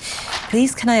else,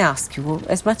 please can I ask you,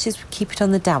 as much as we keep it on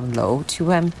the down low, to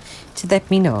let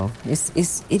me know.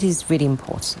 It is really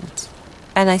important.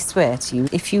 And I swear to you,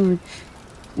 if you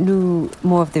knew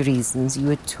more of the reasons, you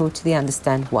would totally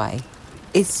understand why.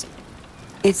 It's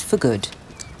for good.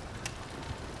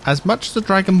 As much as the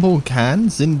Dragonborn can,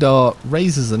 Zindar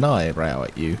raises an eyebrow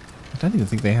at you. I don't even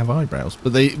think they have eyebrows,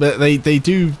 but they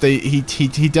do.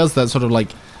 He does that sort of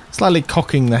like slightly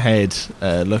cocking the head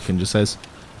look and just says,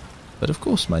 "But of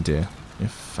course, my dear,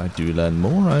 if I do learn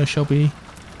more, I shall be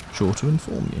sure to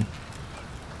inform you."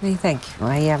 Well, thank you.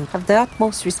 I have the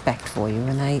utmost respect for you,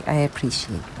 and I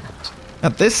appreciate that.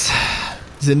 At this,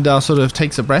 Zindar sort of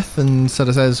takes a breath and sort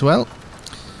of says, "Well,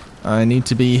 I need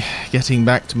to be getting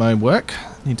back to my work.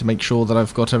 Need to make sure that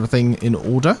I've got everything in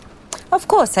order." Of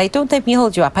course, don't let me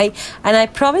hold you up. I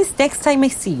promise next time I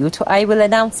see you, I will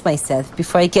announce myself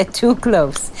before I get too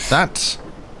close. That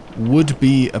would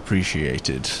be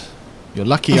appreciated. You're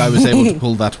lucky I was able to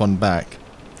pull that one back.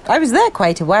 I was there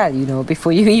quite a while,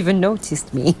 before you even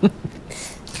noticed me.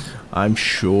 I'm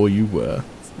sure you were.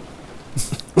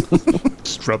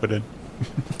 Just rub it in.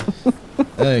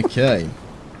 Okay.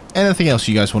 Anything else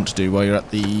you guys want to do while you're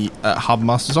at the Harbour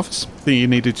Master's office? I think you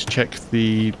needed to check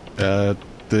the jobs.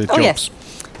 Oh, yes.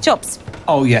 Jobs.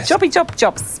 "Oh yes,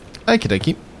 Jobs. Okie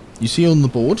dokie. You see on the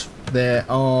board, there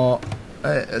are,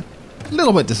 a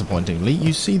little bit disappointingly,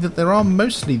 you see that there are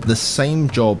mostly the same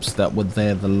jobs that were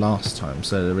there the last time.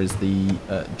 So there is the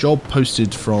job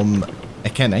posted from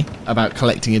Ekene about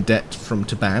collecting a debt from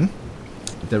Taban.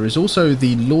 There is also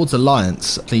the Lord's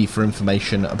Alliance plea for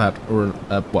information about,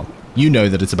 you know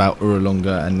that it's about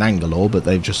Uralunga and Nangalore, but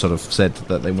they've just sort of said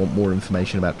that they want more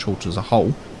information about Chorta as a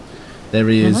whole. There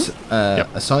is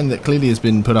a sign that clearly has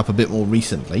been put up a bit more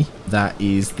recently. That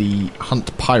is the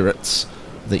Hunt Pirates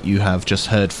that you have just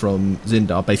heard from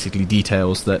Zindar. Basically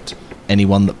details that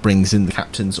anyone that brings in the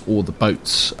captains or the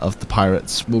boats of the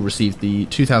pirates will receive the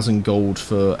 2,000 gold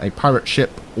for a pirate ship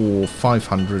or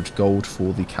 500 gold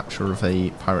for the capture of a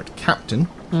pirate captain.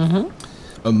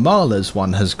 Omala's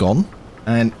one has gone,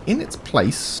 and in its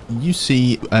place you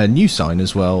see a new sign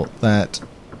as well that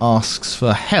asks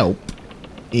for help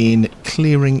in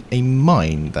clearing a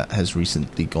mine that has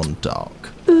recently gone dark.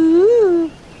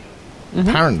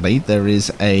 Apparently there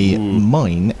is a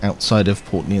mine outside of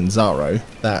Port Nyanzaro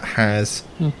that has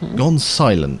gone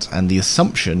silent, and the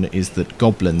assumption is that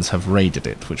goblins have raided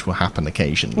it, which will happen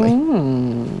occasionally.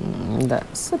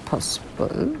 That's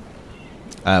possible.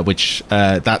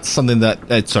 That's something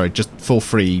that, just for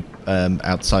free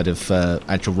outside of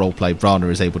actual roleplay, Vrana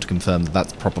is able to confirm that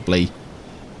that's probably,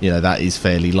 that is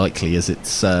fairly likely, as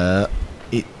it's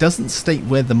it doesn't state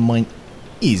where the mine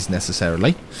is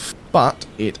necessarily, but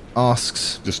it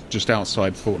asks just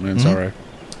outside Port Nyanzaro.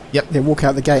 Yep. They walk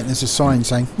out the gate and there's a sign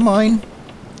saying "Mine."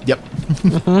 Yep.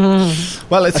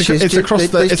 Well, it's Actually,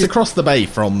 it's across the bay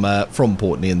from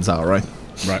Port Nyanzaro.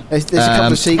 Right. There's a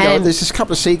couple of seagulls. There's just a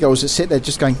couple of seagulls that sit there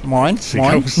just going mine, mine,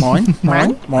 Seagulls. mine,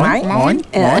 mine, mine, mine,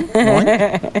 mine,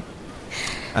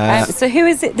 mine. So who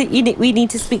is it that we need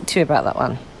to speak to about that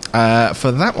one?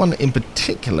 For that one in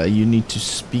particular, you need to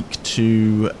speak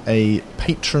to a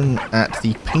patron at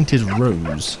the Painted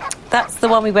Rose. That's the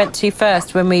one we went to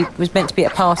first when we was meant to be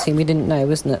at a party and we didn't know,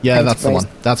 wasn't it? Yeah, Painted that's the Rose.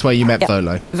 one. That's where you met Yep.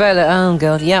 Volo. Volo, oh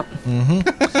god, yep.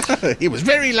 It was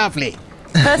very lovely.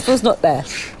 Percival's not there.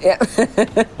 Yeah.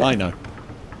 I know.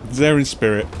 It's there in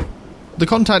spirit. The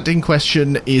contact in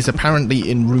question is apparently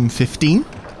in room 15,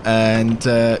 and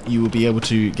you will be able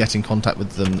to get in contact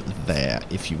with them there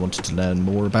if you wanted to learn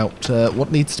more about what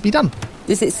needs to be done.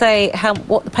 Does it say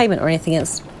what the payment or anything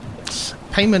is?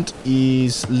 Payment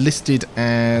is listed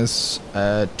as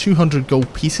 200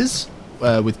 gold pieces,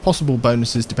 with possible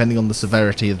bonuses depending on the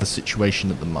severity of the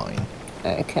situation at the mine.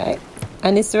 Okay.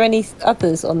 And is there any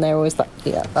others on there, or is that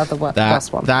the other one?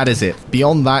 Last one? That is it.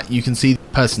 Beyond that, you can see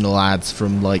personal ads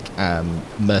from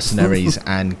mercenaries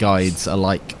and guides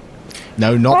alike.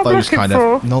 No, not those kind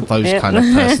of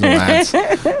personal ads.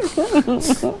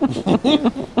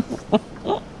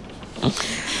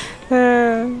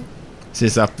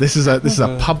 This is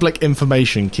a public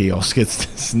information kiosk.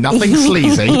 It's nothing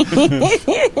sleazy.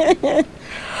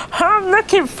 I'm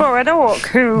looking for an orc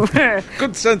who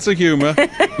Good sense of humour.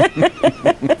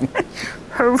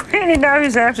 who really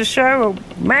knows how to show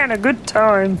a man a good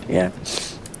time. Yeah.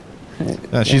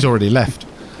 She's already left.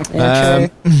 Yeah, true.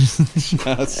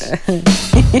 Yes.